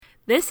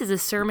This is a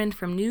sermon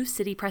from New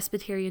City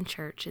Presbyterian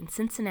Church in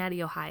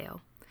Cincinnati,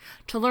 Ohio.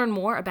 To learn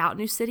more about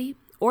New City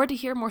or to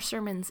hear more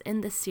sermons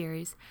in this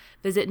series,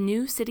 visit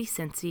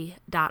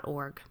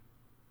newcitycincy.org.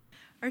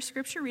 Our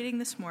scripture reading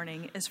this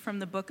morning is from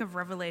the book of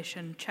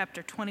Revelation,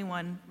 chapter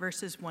 21,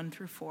 verses 1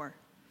 through 4.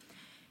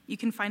 You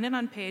can find it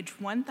on page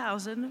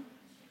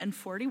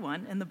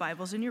 1041 in the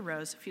Bibles in your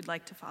rows if you'd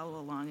like to follow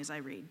along as I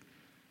read.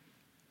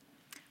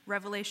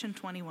 Revelation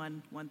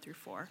 21, 1 through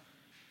 4.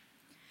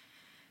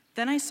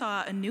 Then I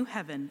saw a new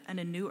heaven and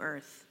a new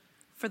earth,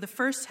 for the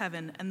first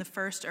heaven and the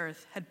first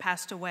earth had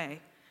passed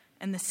away,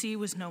 and the sea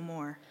was no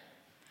more.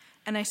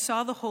 And I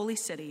saw the holy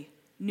city,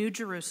 New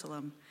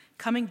Jerusalem,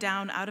 coming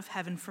down out of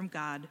heaven from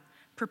God,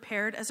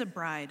 prepared as a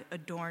bride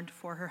adorned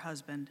for her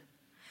husband.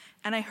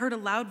 And I heard a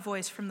loud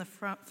voice from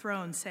the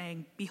throne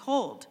saying,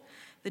 "Behold,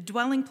 the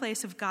dwelling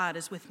place of God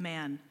is with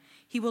man.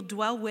 He will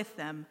dwell with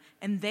them,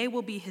 and they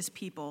will be his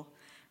people.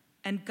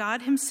 And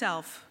God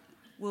himself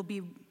will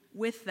be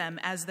with them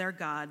as their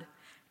God,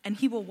 and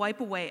he will wipe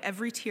away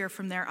every tear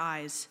from their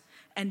eyes,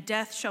 and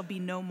death shall be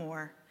no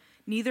more.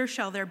 Neither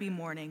shall there be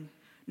mourning,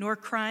 nor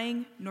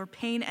crying, nor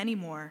pain any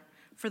more,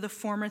 for the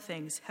former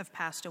things have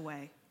passed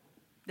away."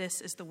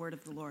 This is the word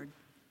of the Lord.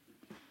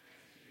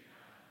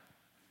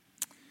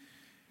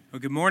 Well,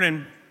 good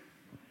morning.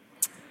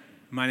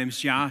 My name is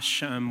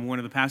Josh. I'm one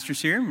of the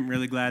pastors here. I'm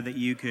really glad that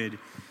you could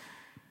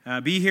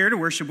be here to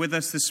worship with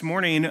us this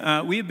morning.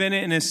 We have been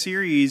in a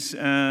series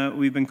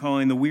we've been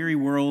calling The Weary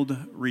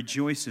World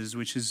Rejoices,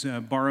 which is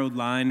a borrowed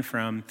line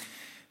from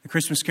the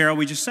Christmas carol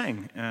we just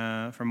sang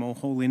from O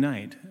Holy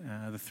Night.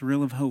 The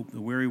thrill of hope,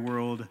 the weary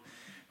world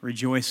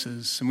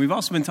rejoices. And we've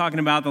also been talking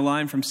about the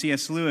line from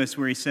C.S. Lewis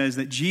where he says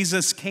that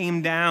Jesus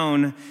came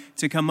down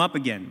to come up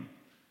again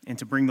and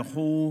to bring the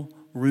whole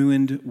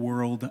ruined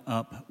world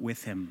up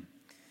with him.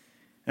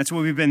 That's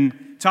what we've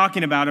been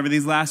talking about over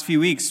these last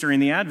few weeks during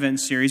the Advent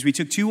series. We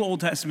took 2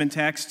 Old Testament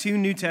texts, 2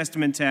 New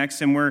Testament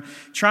texts, and we're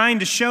trying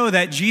to show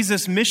that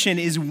Jesus' mission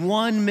is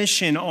one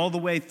mission all the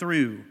way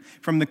through,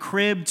 from the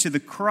crib to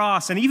the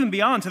cross, and even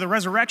beyond to the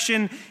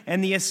resurrection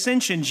and the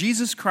ascension.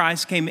 Jesus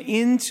Christ came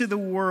into the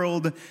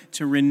world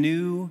to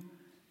renew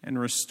and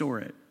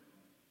restore it.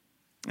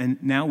 And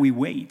now we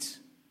wait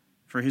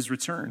for his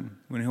return,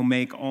 when he'll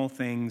make all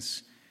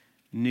things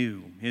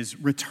new. His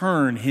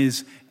return,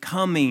 his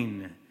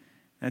coming.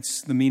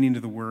 That's the meaning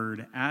of the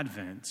word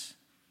Advent.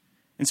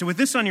 And so with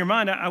this on your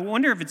mind, I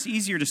wonder if it's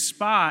easier to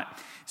spot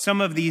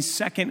some of these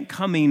second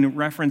coming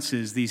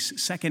references, these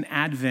second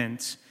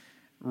Advent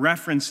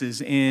references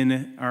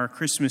in our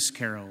Christmas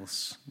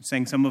carols. I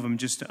sang some of them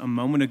just a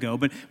moment ago,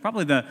 but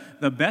probably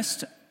the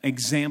best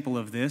example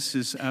of this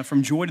is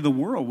from Joy to the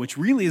World, which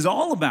really is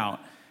all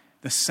about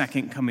the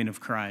second coming of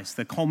Christ.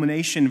 The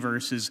culmination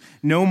verse is,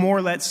 "No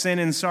more let sin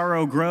and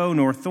sorrow grow,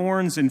 nor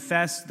thorns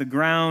infest the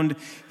ground.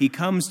 He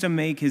comes to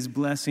make his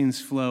blessings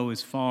flow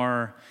as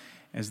far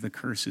as the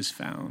curse is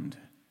found."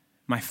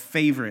 My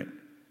favorite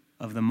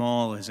of them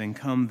all is in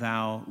 "Come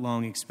Thou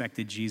Long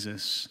Expected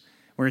Jesus,"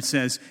 where it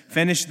says,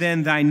 "Finish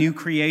then thy new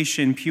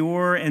creation,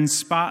 pure and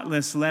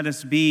spotless let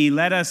us be.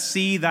 Let us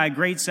see thy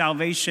great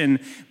salvation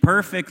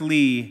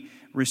perfectly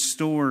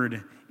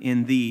restored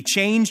in thee,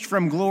 changed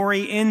from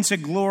glory into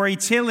glory,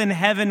 till in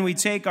heaven we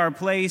take our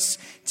place,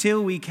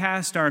 till we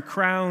cast our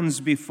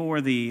crowns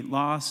before thee,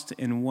 lost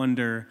in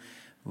wonder,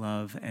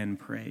 love, and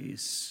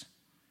praise."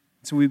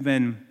 So we've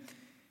been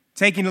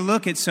taking a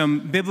look at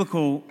some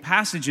biblical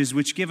passages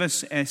which give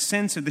us a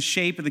sense of the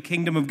shape of the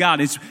kingdom of God.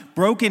 It's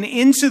broken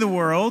into the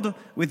world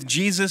with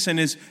Jesus and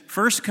his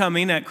first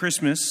coming at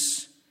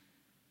Christmas,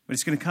 but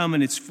it's going to come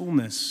in its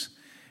fullness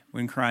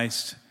when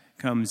Christ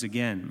comes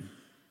again.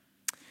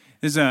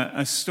 There's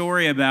a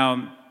story about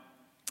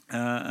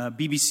a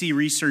BBC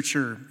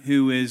researcher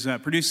who is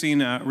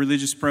producing a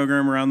religious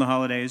program around the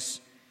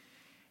holidays.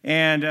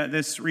 And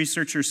this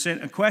researcher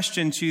sent a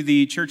question to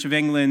the Church of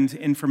England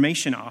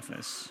Information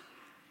Office.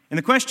 And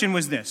the question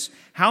was this: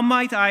 how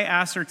might I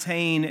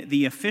ascertain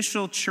the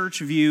official church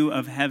view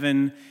of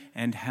heaven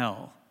and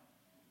hell?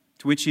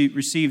 To which he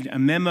received a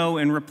memo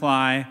in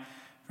reply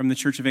from the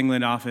Church of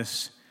England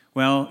office: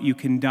 well, you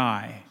can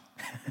die.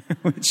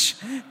 Which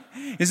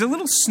is a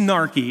little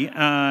snarky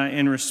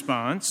in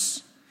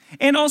response,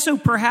 and also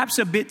perhaps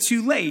a bit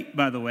too late,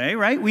 by the way,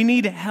 right? We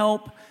need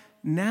help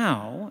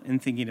now in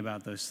thinking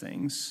about those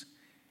things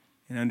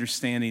and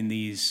understanding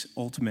these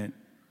ultimate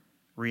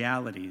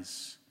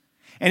realities.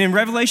 And in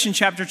Revelation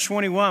chapter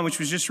 21, which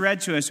was just read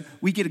to us,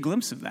 we get a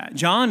glimpse of that.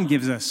 John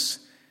gives us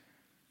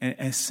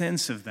a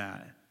sense of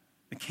that,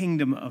 the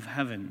kingdom of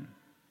heaven.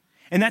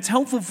 And that's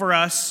helpful for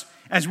us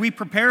as we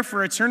prepare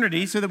for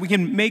eternity, so that we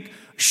can make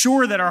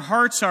sure that our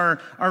hearts are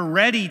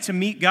ready to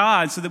meet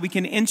God, so that we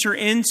can enter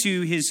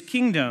into his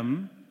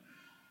kingdom.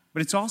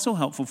 But it's also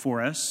helpful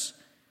for us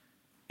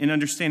in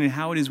understanding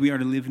how it is we are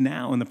to live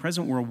now in the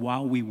present world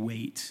while we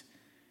wait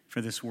for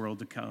this world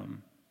to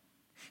come.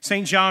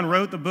 St. John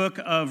wrote the book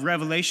of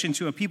Revelation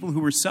to a people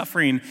who were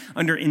suffering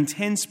under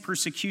intense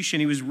persecution.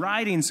 He was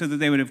writing so that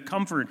they would have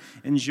comfort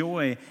and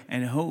joy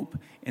and hope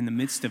in the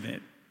midst of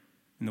it,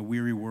 in the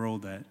weary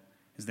world that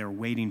as they're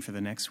waiting for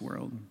the next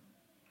world.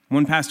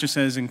 One pastor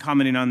says, in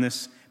commenting on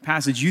this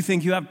passage, you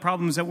think you have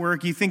problems at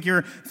work, you think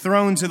you're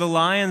thrown to the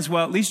lions.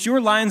 Well, at least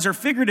your lions are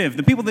figurative.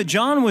 The people that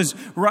John was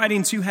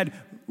writing to had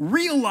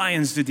real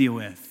lions to deal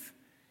with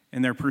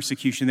in their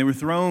persecution. They were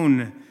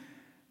thrown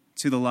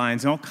to the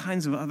lions, all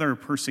kinds of other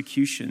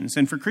persecutions.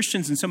 And for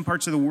Christians in some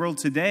parts of the world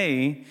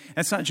today,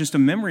 that's not just a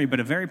memory, but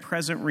a very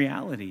present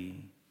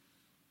reality.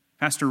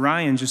 Pastor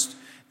Ryan just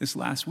this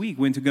last week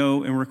went to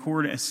go and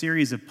record a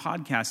series of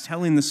podcasts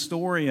telling the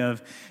story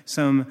of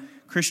some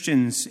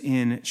Christians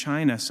in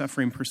China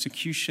suffering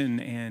persecution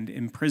and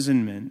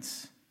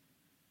imprisonment.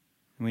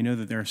 And we know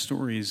that there are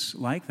stories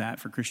like that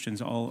for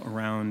Christians all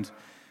around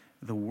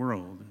the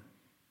world.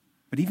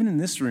 But even in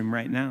this room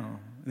right now,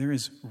 there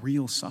is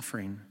real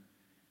suffering,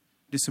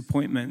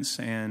 disappointments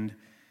and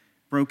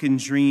broken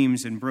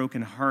dreams and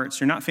broken hearts.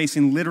 You're not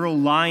facing literal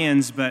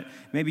lions, but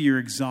maybe you're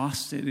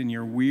exhausted and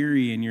you're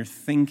weary and you're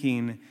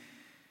thinking,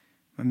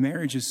 my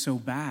marriage is so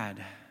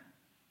bad.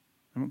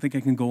 I don't think I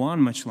can go on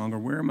much longer.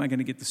 Where am I going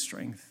to get the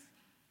strength?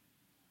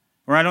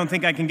 Or I don't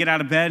think I can get out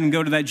of bed and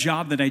go to that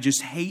job that I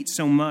just hate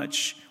so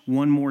much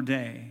one more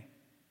day.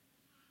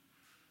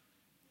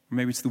 Or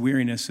maybe it's the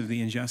weariness of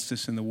the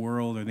injustice in the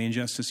world, or the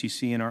injustice you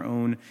see in our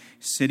own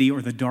city,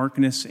 or the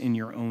darkness in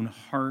your own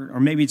heart. Or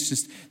maybe it's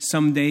just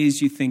some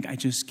days you think, I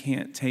just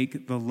can't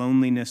take the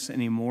loneliness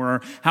anymore.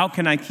 Or how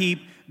can I keep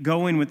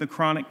going with the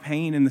chronic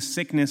pain and the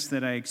sickness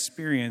that I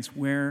experience?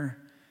 Where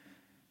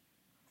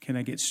can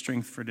I get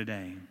strength for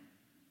today?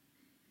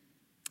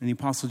 And the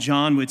Apostle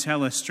John would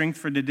tell us strength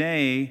for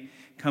today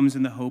comes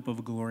in the hope of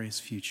a glorious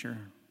future.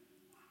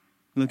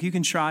 Look, you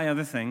can try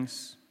other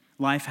things.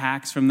 Life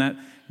hacks from that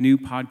new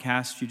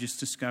podcast you just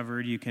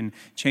discovered. You can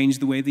change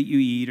the way that you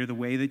eat or the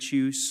way that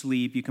you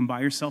sleep. You can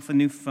buy yourself a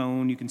new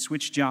phone. You can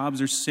switch jobs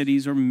or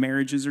cities or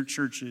marriages or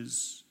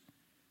churches.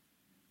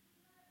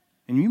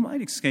 And you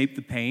might escape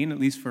the pain, at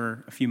least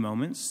for a few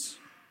moments.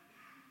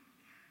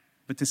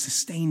 But to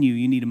sustain you,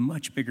 you need a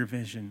much bigger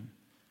vision.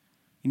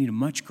 You need a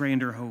much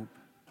grander hope.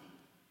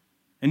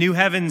 A new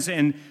heavens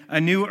and a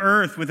new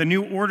earth with a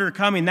new order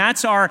coming.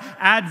 That's our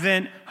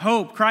Advent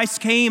hope. Christ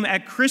came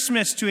at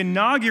Christmas to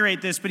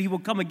inaugurate this, but he will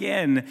come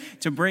again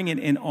to bring it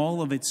in all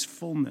of its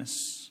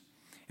fullness.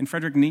 And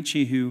Friedrich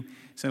Nietzsche, who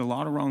said a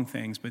lot of wrong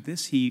things, but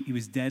this he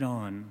was dead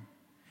on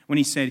when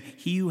he said,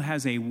 he who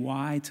has a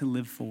why to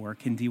live for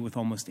can deal with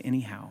almost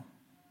any how.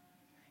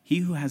 He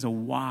who has a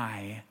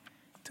why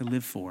to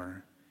live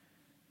for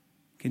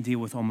can deal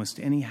with almost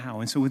any how.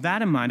 And so with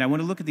that in mind, I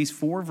want to look at these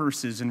 4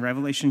 verses in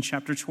Revelation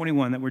chapter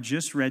 21 that were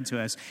just read to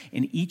us,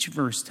 and each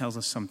verse tells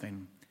us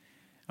something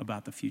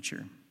about the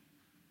future.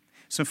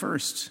 So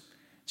first,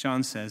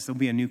 John says, there'll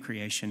be a new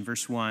creation.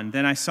 Verse 1,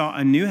 then I saw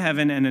a new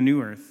heaven and a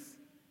new earth,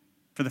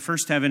 for the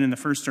first heaven and the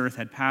first earth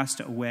had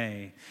passed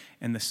away,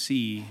 and the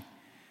sea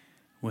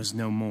was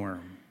no more.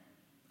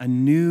 A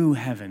new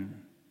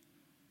heaven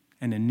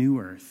and a new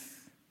earth.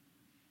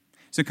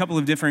 There's a couple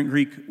of different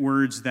Greek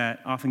words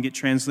that often get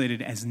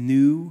translated as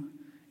new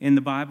in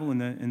the Bible,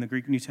 in the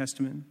Greek New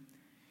Testament.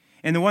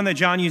 And the one that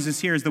John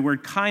uses here is the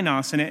word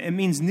kainos, and it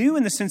means new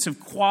in the sense of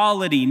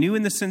quality, new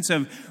in the sense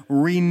of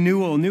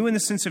renewal, new in the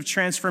sense of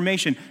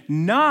transformation,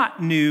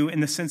 not new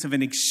in the sense of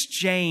an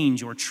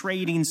exchange or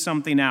trading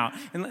something out.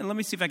 And let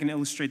me see if I can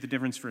illustrate the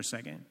difference for a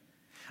second.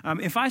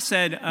 If I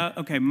said,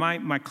 okay,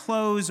 my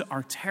clothes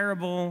are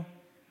terrible,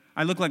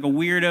 I look like a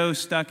weirdo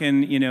stuck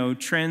in,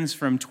 trends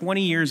from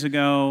 20 years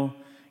ago,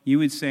 you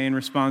would say in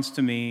response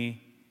to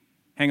me,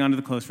 hang on to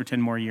the clothes for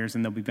 10 more years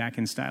and they'll be back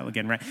in style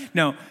again, right?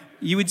 No,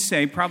 you would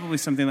say probably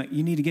something like,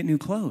 you need to get new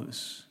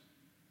clothes,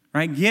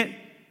 right? Get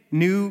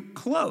new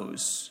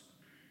clothes,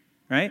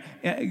 right?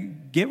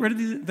 Get rid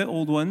of the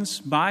old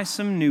ones, buy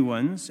some new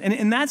ones. And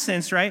in that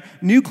sense, right,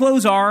 new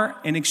clothes are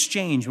an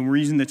exchange when we're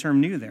using the term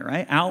new there,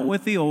 right? Out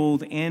with the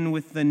old, in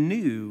with the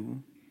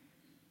new.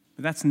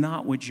 But that's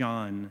not what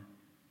John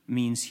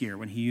means here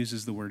when he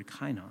uses the word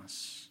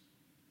kainos.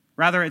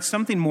 Rather, it's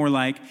something more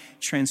like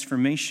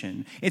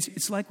transformation.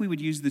 It's like we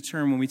would use the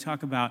term when we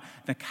talk about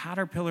the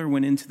caterpillar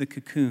went into the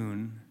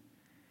cocoon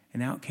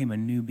and out came a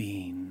new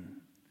being,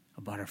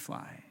 a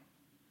butterfly.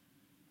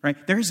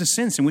 Right? There is a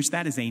sense in which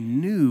that is a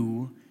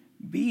new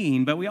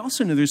being, but we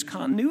also know there's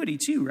continuity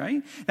too,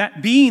 right?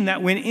 That being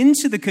that went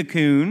into the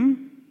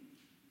cocoon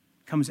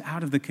comes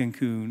out of the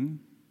cocoon,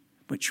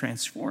 but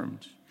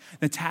transformed.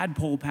 The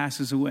tadpole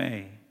passes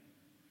away.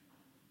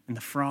 And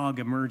the frog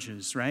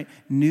emerges, right?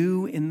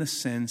 New in the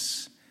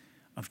sense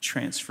of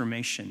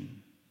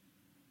transformation.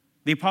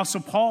 The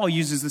Apostle Paul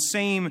uses the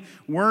same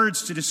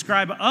words to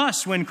describe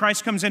us when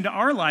Christ comes into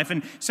our life.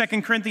 In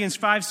 2 Corinthians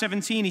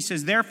 5:17, he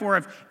says, therefore,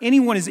 if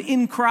anyone is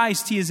in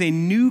Christ, he is a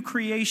new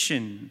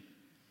creation.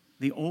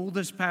 The old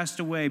has passed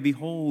away.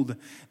 Behold,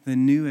 the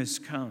new has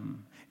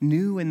come.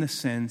 New in the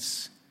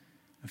sense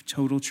of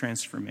total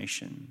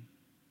transformation.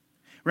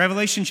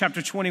 Revelation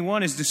chapter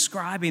 21 is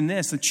describing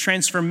this, the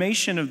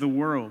transformation of the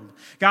world.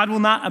 God will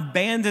not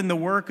abandon the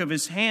work of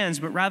his hands,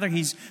 but rather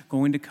he's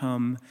going to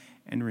come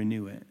and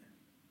renew it.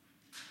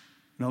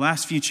 In the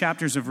last few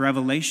chapters of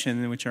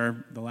Revelation, which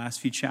are the last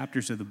few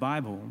chapters of the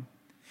Bible,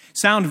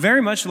 sound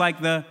very much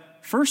like the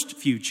first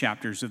few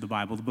chapters of the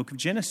Bible, the book of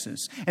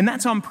Genesis. And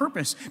that's on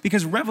purpose,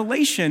 because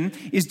Revelation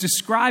is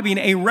describing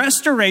a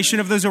restoration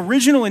of those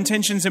original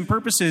intentions and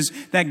purposes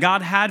that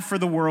God had for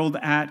the world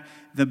at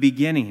the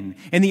beginning.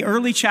 In the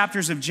early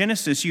chapters of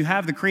Genesis, you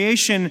have the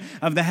creation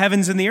of the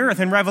heavens and the earth.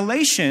 In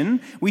Revelation,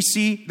 we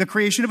see the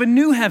creation of a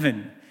new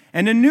heaven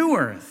and a new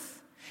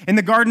earth. In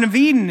the Garden of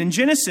Eden, in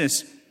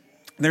Genesis,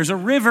 there's a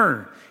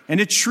river and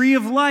a tree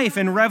of life.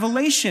 In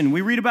Revelation, we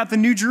read about the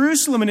New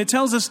Jerusalem, and it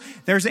tells us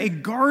there's a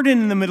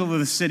garden in the middle of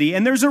the city,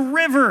 and there's a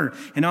river,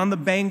 and on the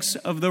banks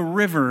of the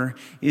river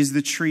is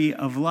the tree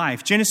of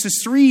life.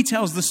 Genesis 3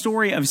 tells the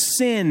story of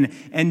sin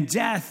and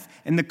death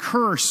and the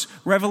curse.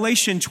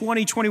 Revelation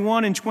 20,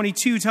 21, and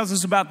 22 tells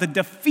us about the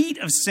defeat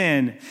of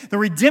sin, the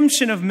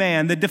redemption of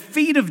man, the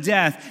defeat of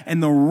death,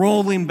 and the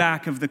rolling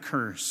back of the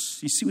curse.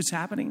 You see what's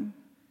happening?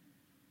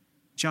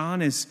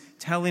 John is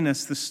telling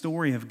us the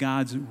story of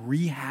God's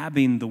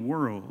rehabbing the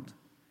world,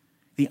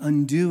 the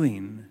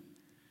undoing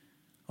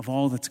of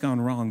all that's gone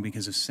wrong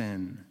because of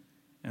sin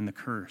and the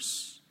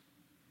curse.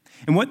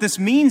 And what this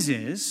means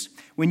is,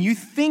 when you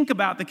think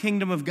about the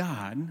kingdom of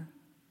God,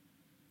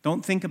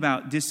 don't think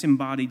about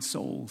disembodied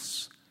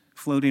souls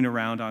floating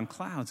around on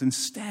clouds.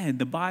 Instead,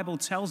 the Bible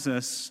tells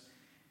us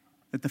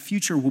that the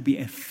future will be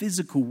a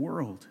physical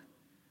world,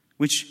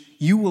 which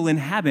you will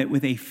inhabit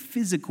with a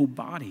physical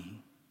body.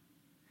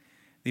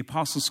 The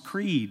Apostles'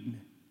 Creed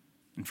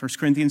in 1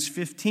 Corinthians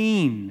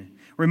 15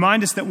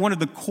 remind us that one of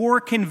the core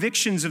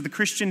convictions of the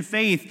Christian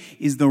faith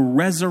is the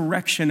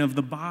resurrection of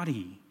the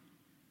body.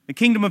 The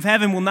kingdom of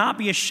heaven will not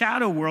be a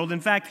shadow world.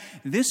 In fact,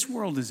 this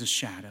world is a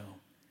shadow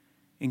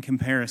in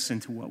comparison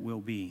to what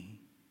will be.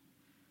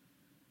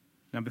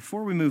 Now,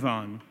 before we move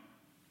on,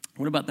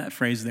 what about that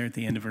phrase there at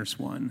the end of verse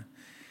 1?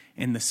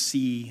 And the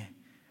sea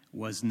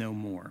was no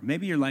more.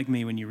 Maybe you're like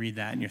me when you read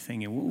that and you're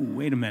thinking, whoa,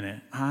 wait a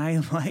minute.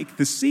 I like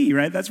the sea,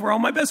 right? That's where all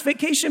my best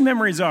vacation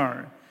memories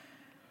are.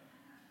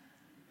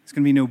 There's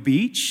going to be no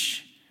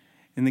beach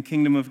in the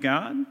kingdom of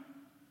God.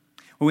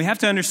 Well, we have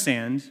to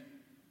understand,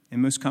 and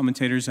most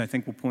commentators, I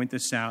think, will point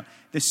this out,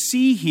 the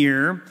sea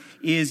here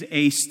is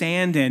a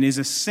stand-in, is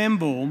a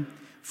symbol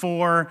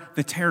for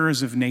the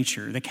terrors of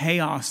nature, the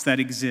chaos that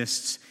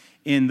exists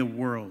in the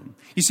world.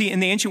 You see, in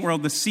the ancient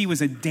world, the sea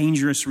was a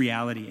dangerous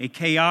reality, a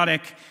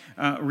chaotic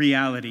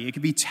reality. It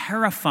could be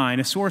terrifying,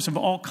 a source of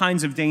all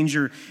kinds of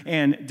danger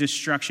and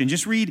destruction.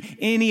 Just read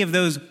any of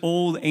those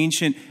old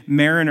ancient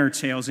mariner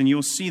tales and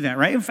you'll see that,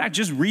 right? In fact,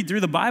 just read through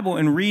the Bible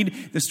and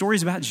read the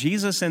stories about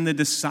Jesus and the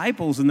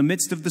disciples in the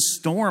midst of the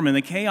storm and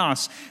the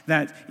chaos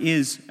that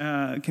is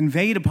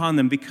conveyed upon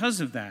them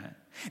because of that.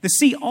 The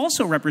sea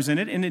also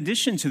represented, in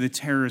addition to the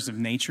terrors of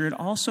nature, it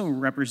also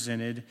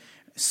represented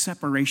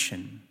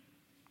separation,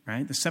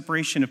 right? The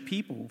separation of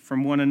people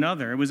from one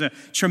another. It was a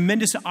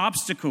tremendous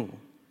obstacle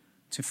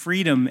to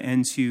freedom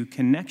and to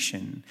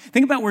connection.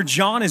 Think about where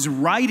John is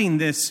writing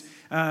this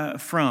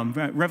from.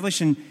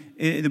 Revelation,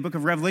 the book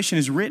of Revelation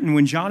is written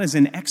when John is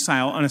in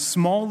exile on a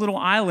small little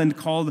island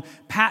called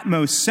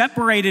Patmos,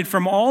 separated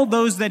from all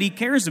those that he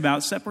cares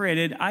about,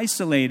 separated,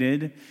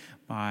 isolated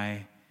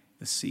by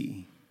the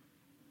sea.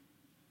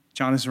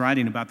 John is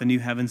writing about the new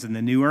heavens and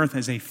the new earth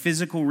as a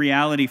physical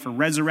reality for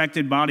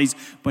resurrected bodies,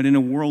 but in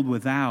a world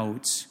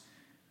without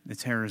the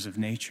terrors of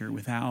nature,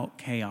 without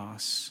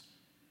chaos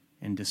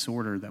and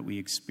disorder that we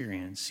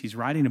experience. He's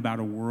writing about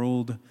a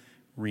world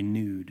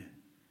renewed,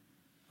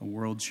 a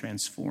world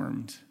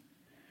transformed.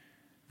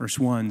 Verse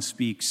 1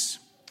 speaks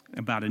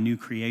about a new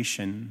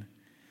creation.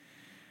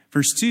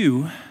 Verse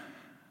 2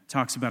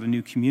 talks about a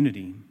new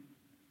community.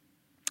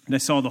 And I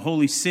saw the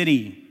holy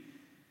city,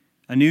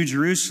 a new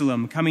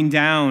Jerusalem, coming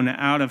down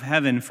out of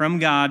heaven from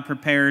God,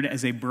 prepared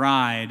as a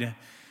bride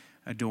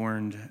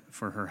adorned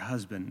for her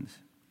husband.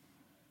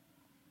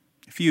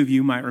 A few of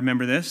you might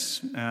remember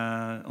this.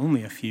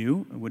 Only a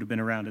few would have been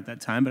around at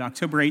that time. But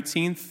October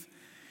 18th,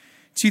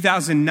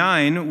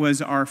 2009 was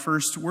our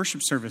first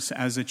worship service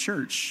as a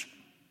church.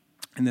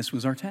 And this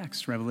was our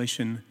text,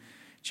 Revelation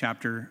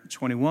chapter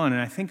 21.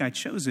 And I think I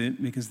chose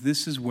it because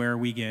this is where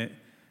we get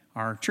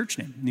our church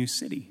name, New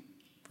City,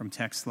 from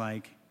texts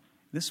like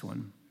this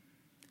one.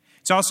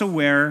 It's also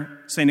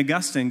where St.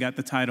 Augustine got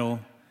the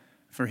title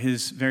for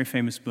his very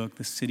famous book,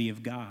 The City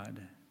of God.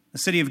 The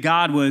City of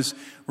God was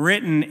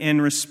written in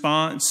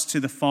response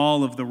to the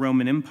fall of the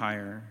Roman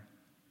Empire.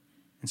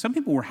 And some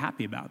people were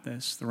happy about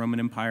this, the Roman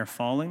Empire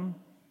falling.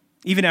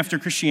 Even after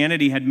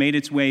Christianity had made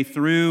its way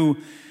through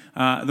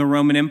the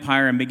Roman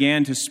Empire and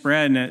began to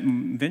spread,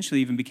 and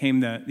eventually even became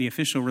the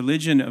official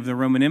religion of the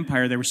Roman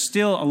Empire, there was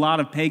still a lot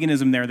of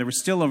paganism there. There was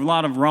still a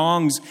lot of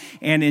wrongs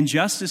and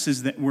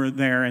injustices that were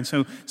there. And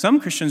so some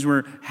Christians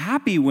were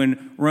happy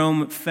when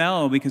Rome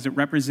fell because it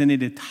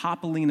represented a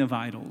toppling of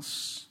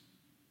idols.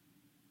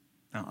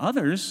 Now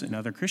others, and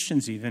other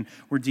Christians even,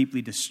 were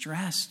deeply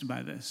distressed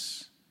by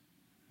this.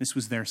 This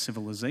was their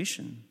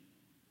civilization,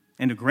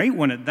 and a great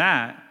one at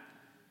that.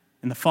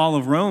 And the fall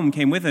of Rome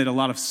came with it a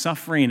lot of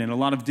suffering and a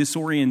lot of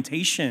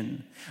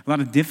disorientation, a lot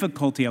of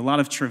difficulty, a lot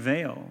of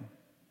travail.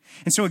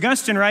 And so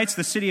Augustine writes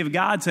the city of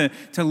God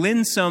to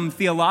lend some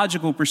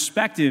theological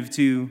perspective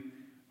to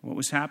what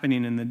was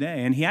happening in the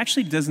day. And he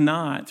actually does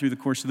not, through the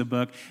course of the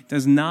book,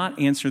 does not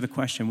answer the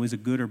question, was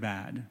it good or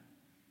bad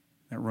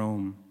that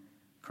Rome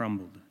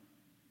crumbled?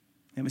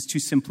 It was too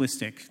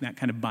simplistic, that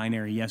kind of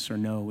binary yes or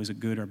no, was it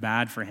good or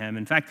bad for him?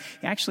 In fact,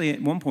 actually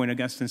at one point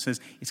Augustine says,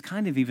 it's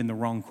kind of even the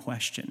wrong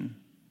question,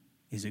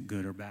 is it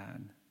good or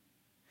bad?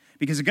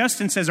 Because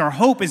Augustine says our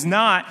hope is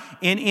not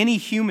in any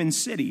human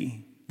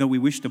city, though we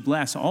wish to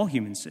bless all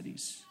human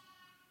cities.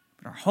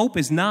 But our hope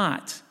is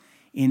not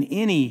in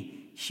any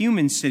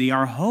human city.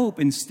 Our hope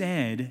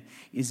instead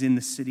is in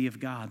the city of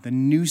God, the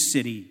new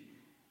city,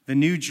 the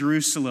new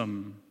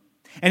Jerusalem.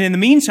 And in the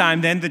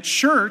meantime, then, the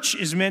church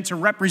is meant to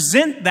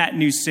represent that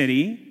new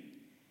city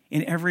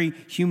in every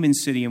human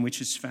city in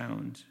which it's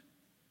found,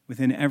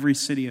 within every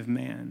city of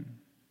man.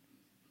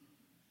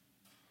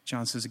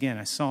 John says again,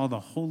 I saw the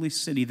holy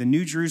city, the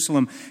new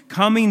Jerusalem,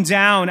 coming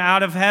down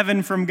out of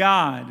heaven from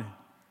God.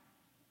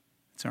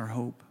 It's our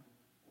hope.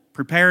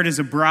 Prepared as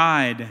a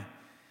bride,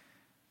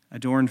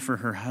 adorned for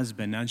her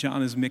husband. Now,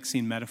 John is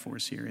mixing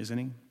metaphors here, isn't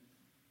he?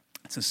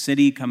 It's a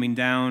city coming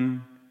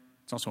down.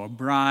 It's also a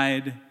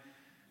bride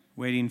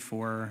waiting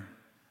for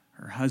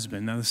her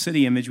husband. Now, the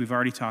city image we've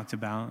already talked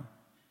about.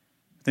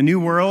 The new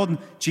world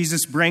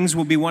Jesus brings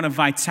will be one of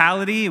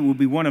vitality. It will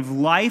be one of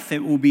life.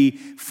 It will be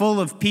full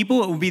of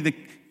people. It will be the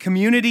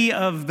community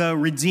of the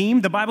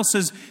redeemed. The Bible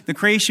says the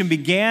creation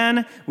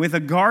began with a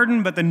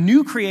garden, but the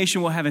new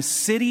creation will have a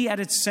city at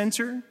its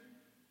center. And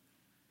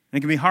it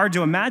can be hard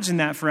to imagine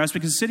that for us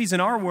because cities in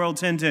our world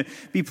tend to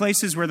be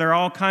places where there are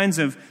all kinds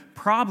of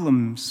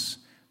problems.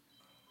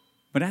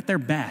 But at their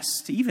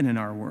best, even in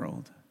our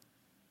world,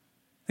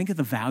 think of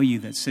the value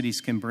that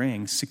cities can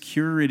bring: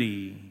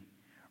 security,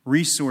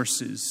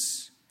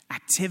 resources,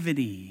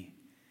 activity,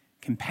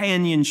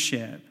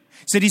 companionship.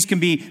 Cities can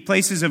be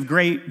places of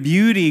great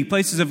beauty,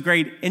 places of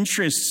great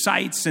interest,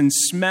 sights and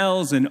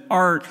smells and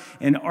art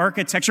and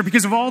architecture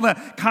because of all the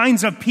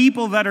kinds of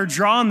people that are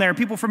drawn there,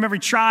 people from every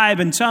tribe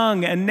and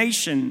tongue and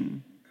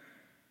nation.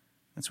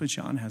 That's what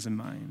John has in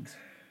mind.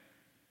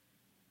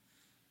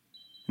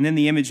 And then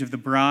the image of the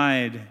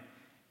bride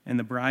and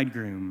the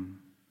bridegroom.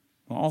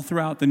 Well, all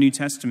throughout the New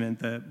Testament,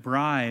 the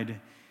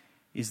bride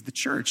is the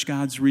church,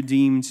 God's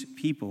redeemed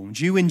people,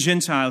 Jew and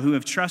Gentile who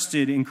have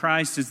trusted in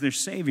Christ as their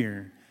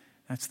Savior.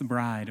 That's the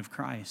bride of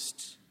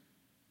Christ.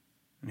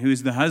 And who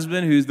is the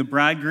husband? Who is the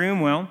bridegroom?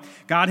 Well,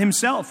 God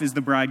himself is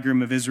the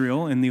bridegroom of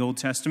Israel in the Old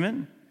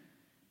Testament.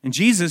 And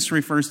Jesus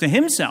refers to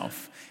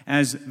himself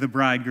as the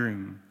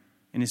bridegroom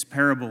in his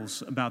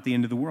parables about the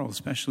end of the world,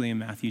 especially in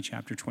Matthew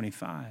chapter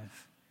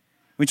 25,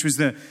 which was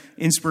the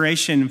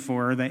inspiration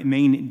for the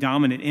main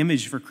dominant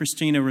image for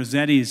Christina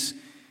Rossetti's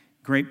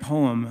great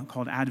poem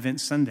called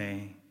Advent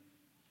Sunday.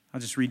 I'll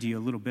just read to you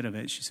a little bit of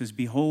it. She says,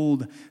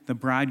 "Behold, the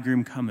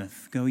bridegroom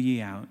cometh, go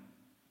ye out,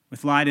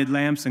 with lighted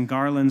lamps and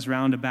garlands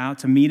round about,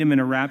 to meet him in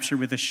a rapture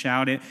with a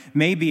shout. It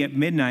may be at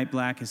midnight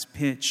black as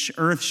pitch.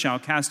 Earth shall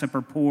cast up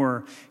her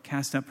poor,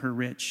 cast up her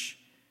rich.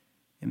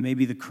 It may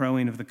be the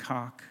crowing of the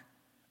cock.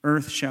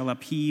 Earth shall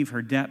upheave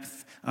her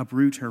depth,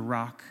 uproot her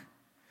rock.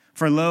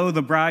 For lo,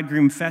 the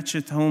bridegroom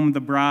fetcheth home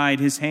the bride.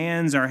 His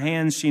hands are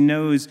hands she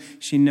knows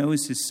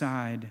his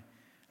side.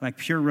 Like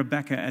pure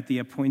Rebekah at the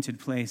appointed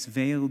place,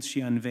 veiled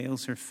she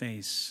unveils her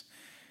face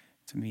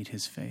to meet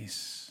his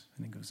face."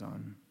 And it goes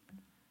on.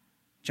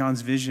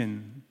 John's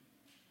vision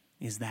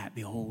is that,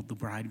 behold, the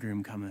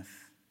bridegroom cometh.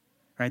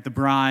 Right? The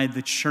bride,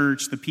 the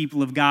church, the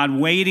people of God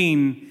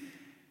waiting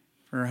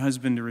for her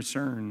husband to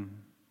return.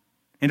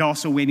 And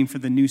also waiting for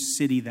the new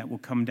city that will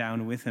come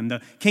down with him.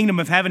 The kingdom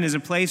of heaven is a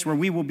place where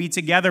we will be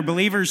together,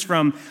 believers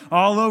from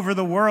all over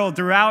the world,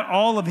 throughout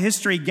all of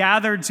history,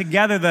 gathered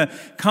together, the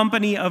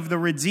company of the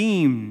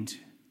redeemed.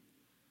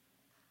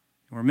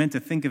 We're meant to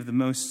think of the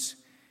most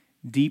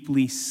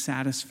deeply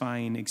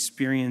satisfying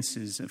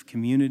experiences of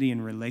community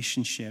and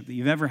relationship that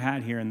you've ever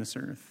had here on this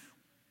earth.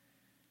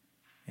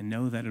 And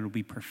know that it'll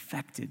be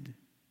perfected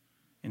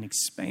and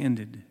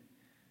expanded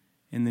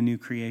in the new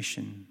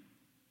creation.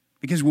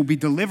 Because we'll be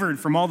delivered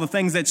from all the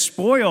things that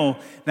spoil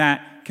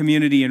that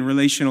community and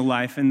relational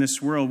life in this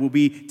world. We'll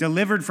be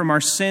delivered from our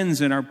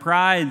sins and our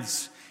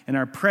prides and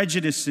our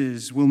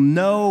prejudices. We'll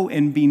know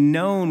and be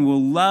known.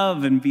 We'll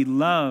love and be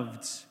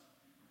loved.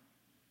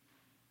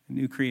 A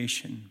new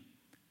creation.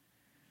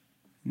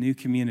 A new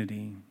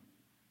community.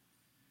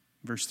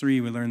 Verse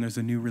 3, we learn there's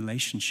a new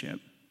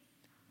relationship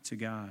to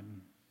God.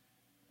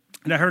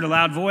 And I heard a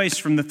loud voice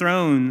from the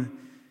throne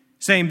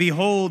saying,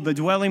 "Behold, the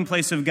dwelling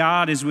place of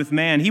God is with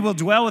man. He will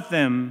dwell with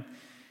them,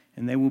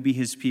 and they will be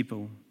his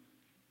people.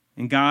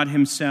 And God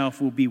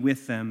himself will be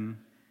with them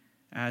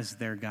as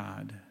their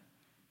God."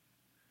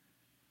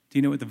 Do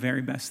you know what the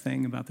very best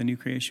thing about the new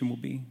creation will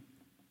be?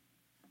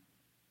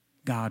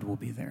 God will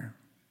be there.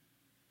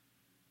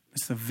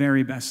 It's the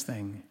very best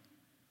thing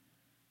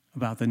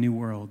about the new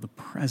world, the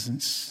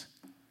presence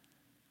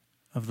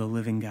of the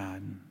living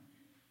God.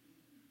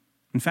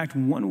 In fact,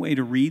 one way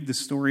to read the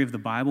story of the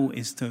Bible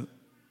is to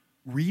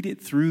read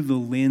it through the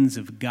lens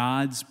of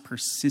God's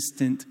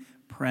persistent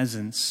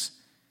presence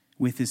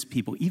with his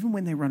people, even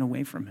when they run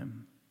away from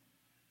him.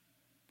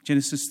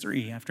 Genesis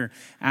 3, after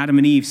Adam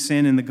and Eve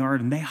sin in the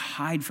garden, they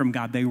hide from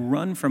God. They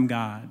run from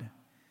God.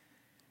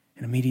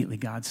 And immediately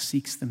God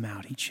seeks them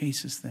out. He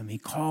chases them. He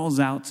calls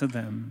out to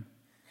them.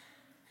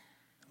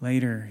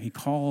 Later, he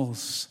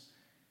calls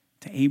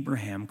to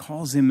Abraham,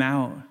 calls him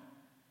out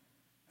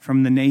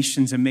from the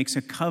nations and makes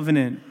a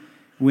covenant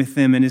with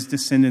them and his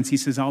descendants. He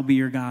says, I'll be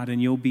your God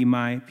and you'll be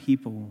my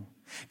people.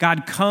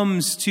 God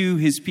comes to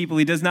his people.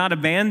 He does not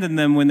abandon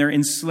them when they're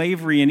in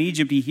slavery in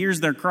Egypt. He hears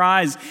their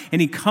cries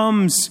and he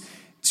comes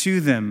to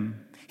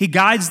them. He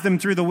guides them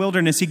through the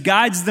wilderness. He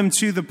guides them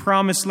to the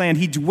promised land.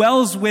 He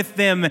dwells with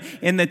them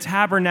in the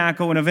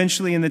tabernacle and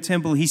eventually in the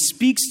temple. He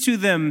speaks to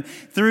them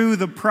through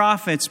the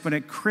prophets, but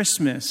at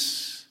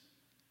Christmas,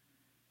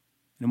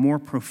 in a more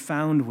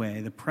profound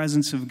way, the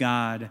presence of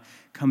God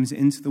comes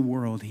into the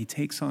world. He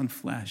takes on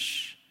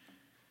flesh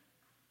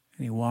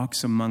and he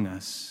walks among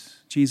us.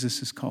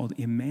 Jesus is called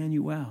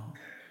Emmanuel,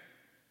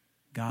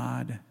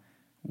 God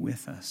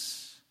with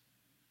us.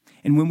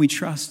 And when we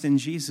trust in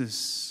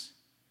Jesus,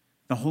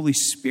 the Holy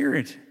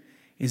Spirit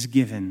is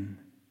given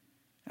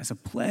as a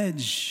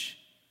pledge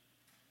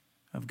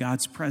of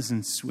God's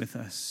presence with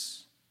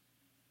us.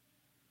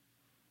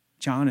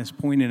 John is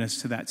pointing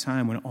us to that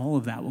time when all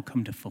of that will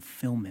come to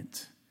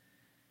fulfillment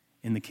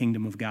in the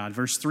kingdom of God.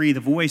 Verse 3, the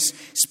voice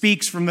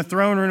speaks from the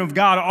throne room of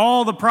God.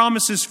 All the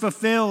promises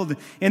fulfilled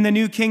in the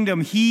new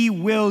kingdom. He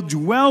will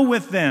dwell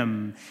with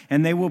them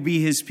and they will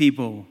be his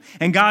people.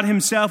 And God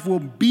himself will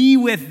be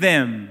with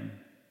them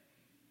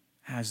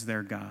as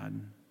their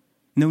God.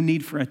 No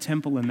need for a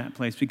temple in that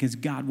place because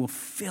God will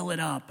fill it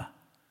up.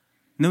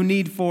 No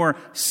need for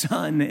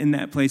sun in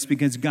that place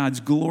because God's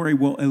glory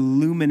will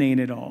illuminate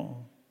it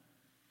all.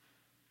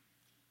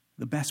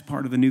 The best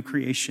part of the new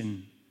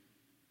creation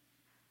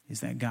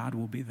is that God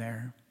will be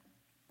there.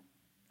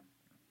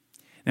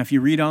 Now, if you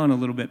read on a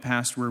little bit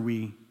past where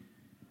we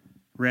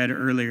read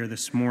earlier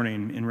this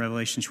morning in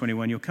Revelation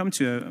 21, you'll come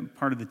to a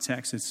part of the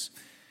text that's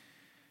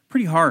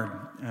pretty hard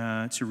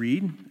to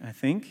read, I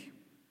think.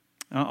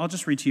 I'll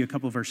just read to you a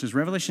couple of verses.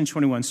 Revelation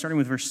 21, starting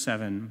with verse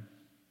 7.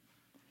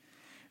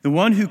 The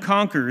one who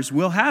conquers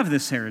will have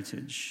this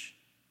heritage,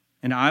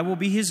 and I will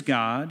be his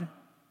God,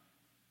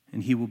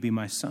 and he will be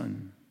my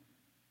son.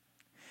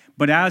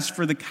 But as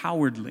for the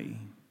cowardly,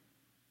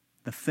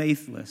 the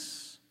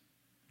faithless,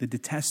 the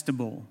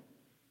detestable,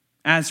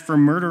 as for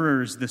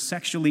murderers, the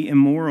sexually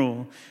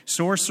immoral,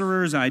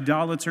 sorcerers,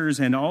 idolaters,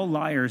 and all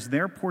liars,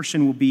 their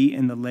portion will be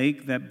in the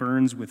lake that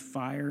burns with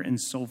fire and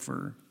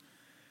sulfur,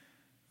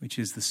 which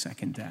is the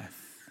second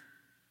death.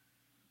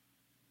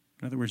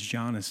 In other words,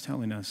 John is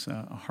telling us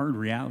a hard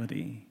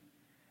reality.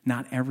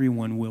 Not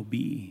everyone will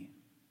be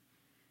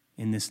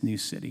in this new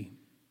city.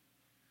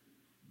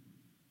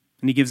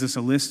 And he gives us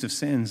a list of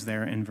sins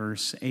there in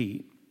verse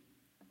 8.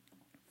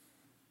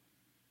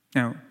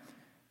 Now,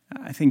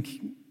 I think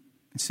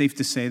it's safe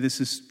to say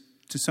this is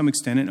to some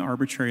extent an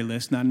arbitrary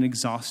list, not an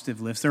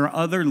exhaustive list. There are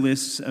other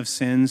lists of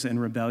sins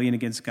and rebellion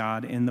against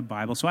God in the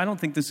Bible, so I don't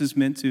think this is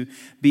meant to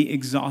be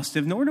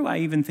exhaustive, nor do I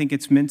even think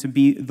it's meant to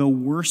be the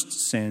worst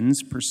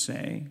sins per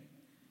se.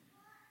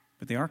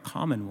 But they are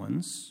common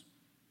ones.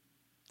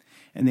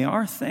 And they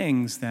are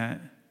things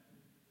that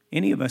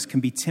any of us can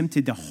be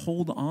tempted to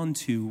hold on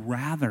to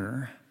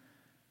rather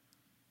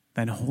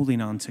than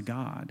holding on to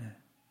God.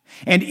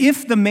 And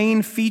if the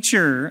main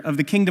feature of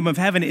the kingdom of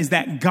heaven is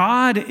that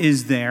God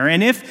is there,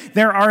 and if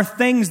there are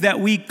things that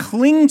we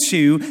cling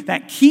to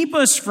that keep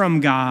us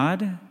from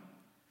God,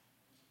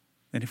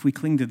 that if we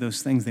cling to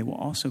those things, they will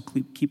also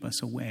keep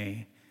us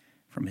away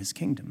from his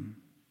kingdom,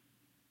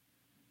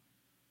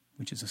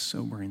 which is a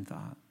sobering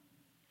thought.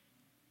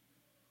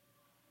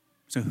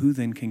 So who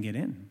then can get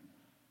in?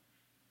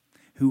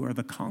 Who are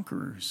the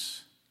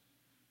conquerors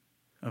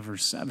of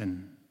verse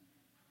 7?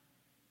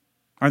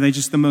 Are they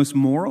just the most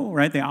moral,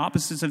 right? The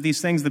opposites of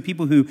these things, the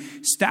people who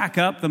stack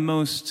up the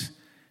most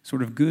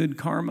sort of good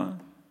karma?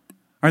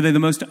 Are they the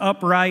most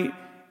upright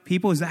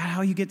people? Is that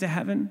how you get to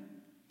heaven?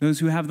 Those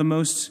who have the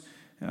most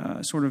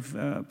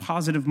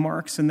positive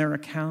marks in their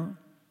account?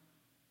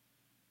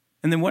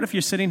 And then what if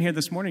you're sitting here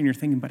this morning and you're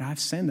thinking, but I've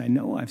sinned. I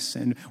know I've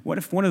sinned. What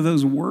if one of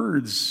those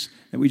words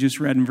that we just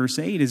read in verse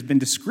 8 has been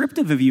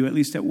descriptive of you at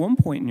least at one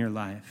point in your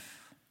life?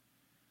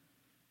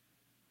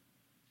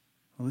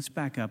 Well, let's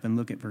back up and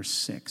look at verse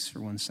 6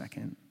 for 1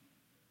 second.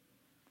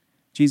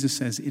 Jesus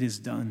says, it is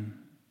done.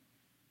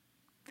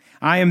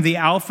 I am the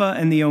Alpha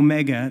and the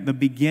Omega, the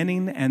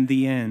beginning and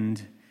the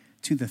end.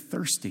 To the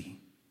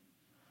thirsty,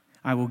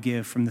 I will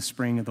give from the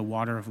spring of the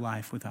water of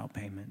life without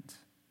payment.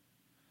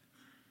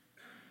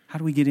 How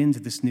do we get into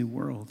this new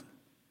world?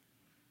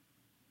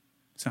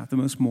 It's not the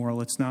most moral.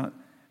 It's not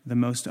the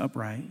most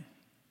upright,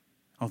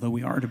 although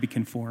we are to be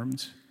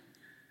conformed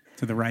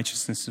to the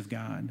righteousness of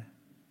God.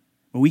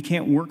 But we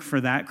can't work for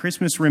that.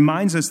 Christmas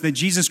reminds us that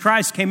Jesus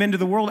Christ came into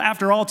the world,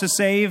 after all, to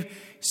save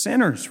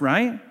sinners,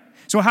 right?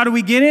 So how do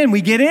we get in?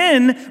 We get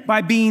in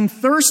by being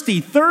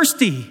thirsty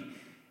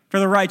for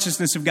the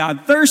righteousness of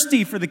God,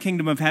 thirsty for the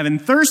kingdom of heaven,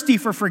 thirsty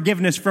for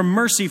forgiveness, for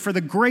mercy, for the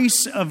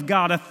grace of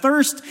God, a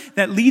thirst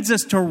that leads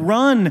us to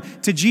run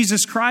to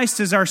Jesus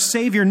Christ as our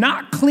Savior,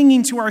 not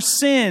clinging to our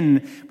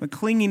sin, but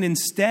clinging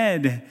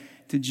instead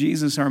to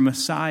Jesus, our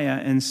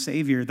Messiah and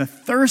Savior. The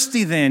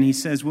thirsty then, he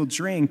says, will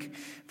drink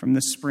from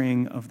the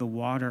spring of the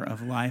water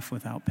of life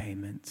without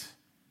payment.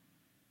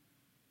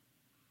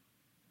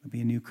 There'll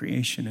be a new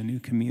creation, a new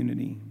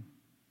community,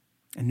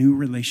 a new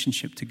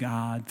relationship to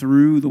God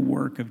through the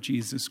work of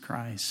Jesus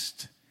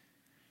Christ.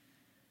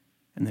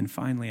 And then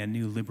finally, a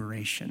new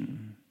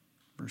liberation.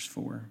 Verse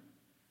 4.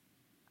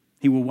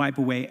 He will wipe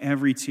away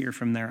every tear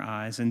from their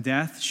eyes, and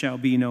death shall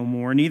be no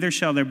more. Neither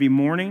shall there be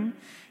mourning,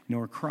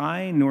 nor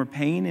crying, nor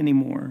pain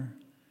anymore,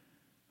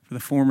 for the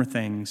former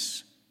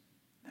things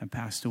have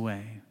passed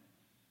away.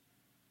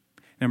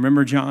 Now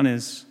remember, John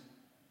is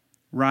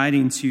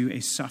writing to a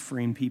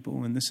suffering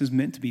people, and this is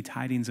meant to be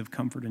tidings of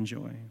comfort and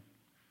joy.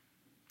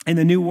 In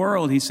the new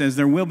world, he says,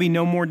 there will be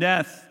no more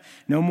death,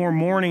 no more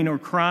mourning or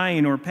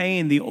crying or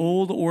pain. The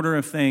old order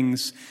of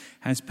things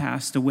has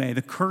passed away.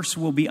 The curse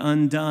will be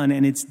undone,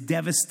 and its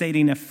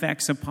devastating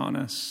effects upon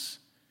us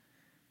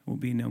will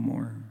be no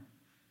more.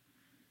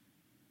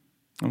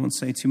 I won't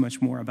say too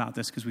much more about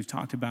this because we've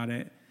talked about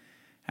it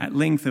at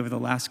length over the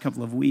last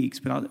couple of weeks,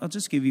 but I'll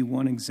just give you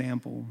one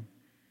example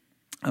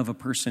of a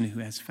person who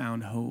has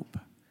found hope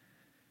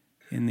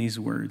in these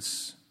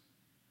words,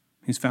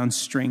 who's found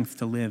strength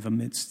to live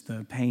amidst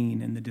the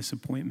pain and the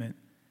disappointment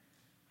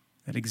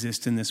that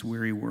exists in this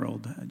weary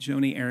world.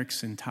 Joni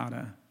Eareckson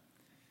Tada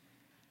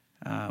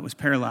was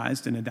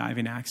paralyzed in a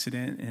diving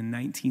accident in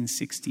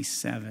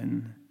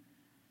 1967.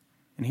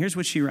 And here's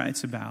what she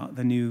writes about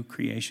the new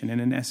creation in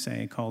an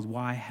essay called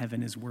Why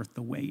Heaven is Worth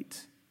the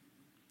Wait.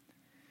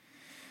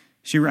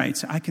 She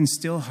writes, I can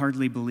still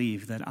hardly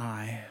believe that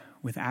I,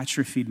 with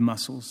atrophied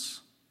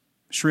muscles,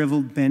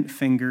 shriveled bent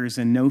fingers,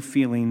 and no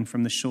feeling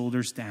from the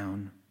shoulders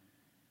down,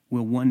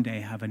 will one day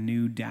have a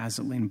new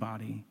dazzling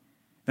body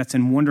that's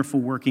in wonderful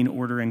working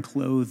order and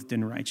clothed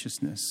in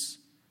righteousness.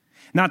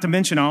 Not to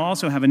mention, I'll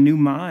also have a new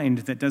mind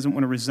that doesn't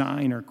want to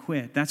resign or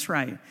quit. That's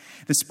right.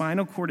 The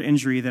spinal cord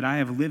injury that I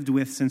have lived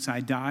with since I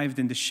dived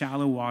into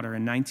shallow water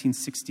in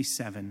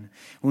 1967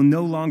 will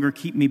no longer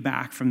keep me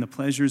back from the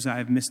pleasures I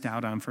have missed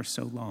out on for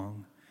so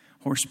long.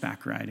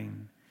 Horseback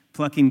riding,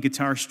 plucking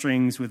guitar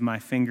strings with my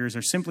fingers,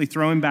 or simply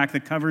throwing back the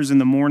covers in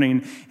the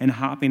morning and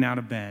hopping out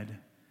of bed.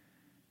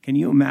 Can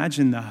you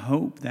imagine the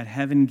hope that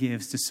heaven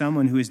gives to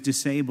someone who is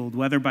disabled,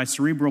 whether by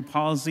cerebral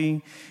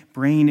palsy,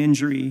 brain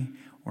injury,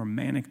 or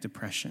manic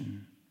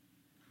depression?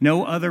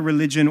 No other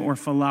religion or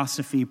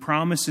philosophy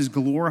promises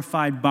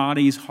glorified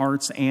bodies,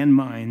 hearts, and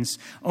minds.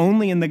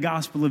 Only in the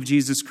gospel of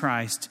Jesus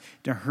Christ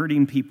do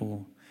hurting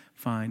people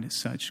find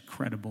such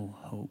credible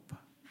hope.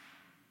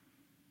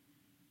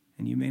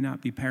 And you may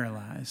not be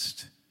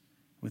paralyzed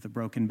with a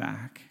broken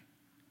back,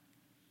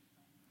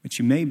 but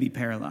you may be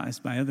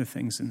paralyzed by other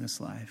things in this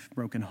life: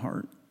 broken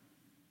heart,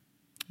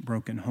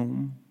 broken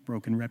home,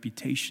 broken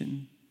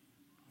reputation,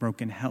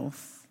 broken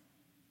health,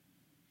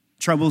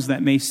 troubles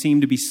that may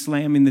seem to be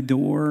slamming the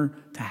door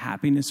to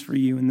happiness for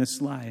you in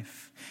this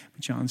life.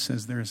 But John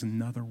says there is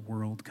another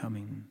world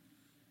coming.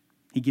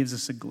 He gives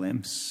us a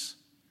glimpse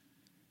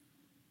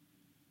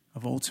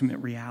of ultimate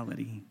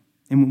reality.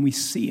 And when we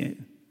see it,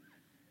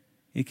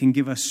 it can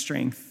give us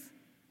strength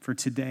for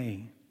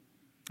today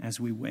as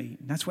we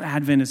wait. That's what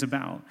Advent is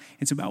about.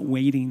 It's about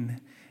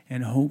waiting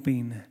and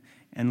hoping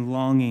and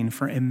longing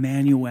for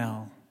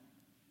Emmanuel,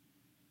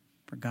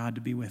 for God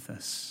to be with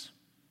us.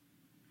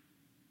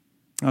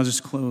 I'll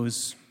just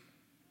close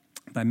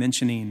by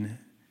mentioning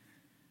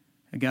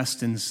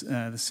Augustine's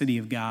The City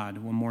of God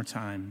one more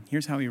time.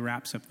 Here's how he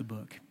wraps up the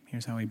book.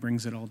 Here's how he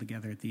brings it all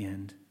together at the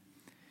end.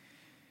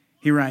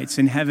 He writes,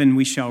 in heaven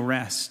we shall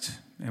rest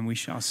and we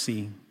shall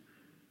see.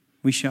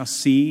 We shall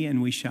see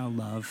and we shall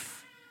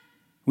love.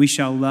 We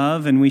shall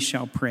love and we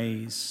shall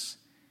praise.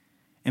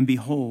 And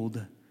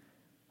behold,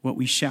 what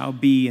we shall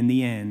be in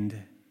the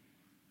end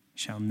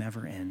shall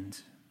never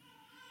end.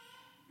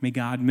 May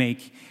God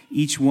make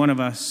each one of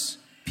us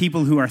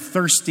people who are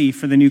thirsty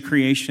for the new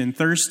creation,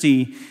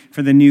 thirsty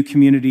for the new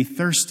community,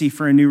 thirsty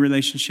for a new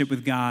relationship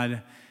with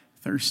God,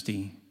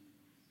 thirsty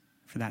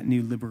for that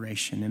new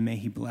liberation. And may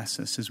he bless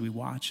us as we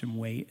watch and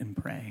wait and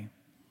pray.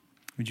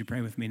 Would you pray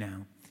with me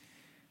now?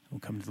 We'll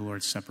come to the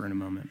Lord's Supper in a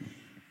moment.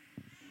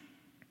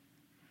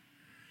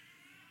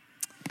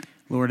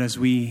 Lord, as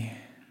we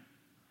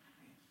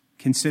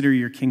consider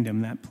your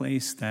kingdom, that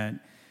place that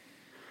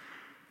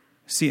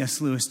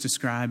C.S. Lewis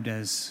described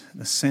as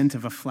the scent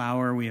of a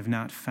flower we have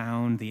not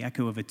found, the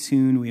echo of a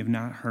tune we have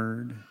not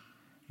heard,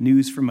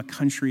 news from a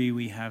country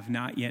we have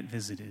not yet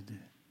visited,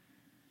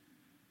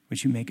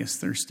 would you make us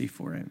thirsty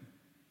for it?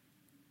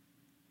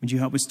 Would you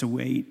help us to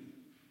wait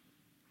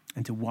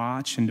and to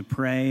watch and to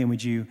pray? And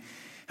would you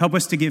help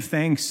us to give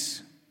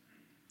thanks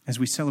as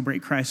we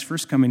celebrate Christ's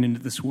first coming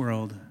into this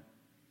world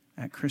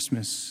at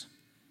Christmas?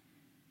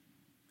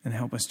 And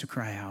help us to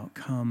cry out,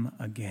 come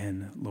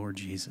again, Lord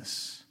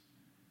Jesus.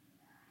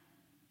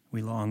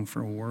 We long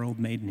for a world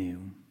made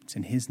new. It's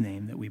in his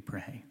name that we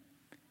pray.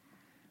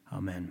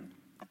 Amen.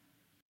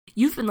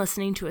 You've been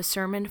listening to a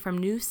sermon from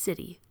New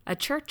City, a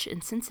church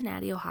in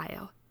Cincinnati,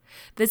 Ohio.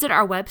 Visit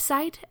our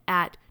website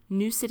at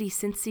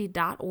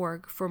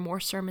newcitycincy.org for more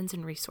sermons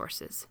and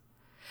resources.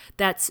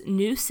 That's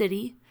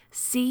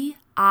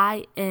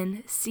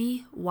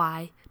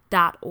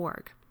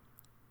newcitycincy.org.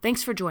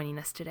 Thanks for joining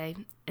us today,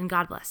 and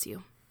God bless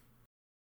you.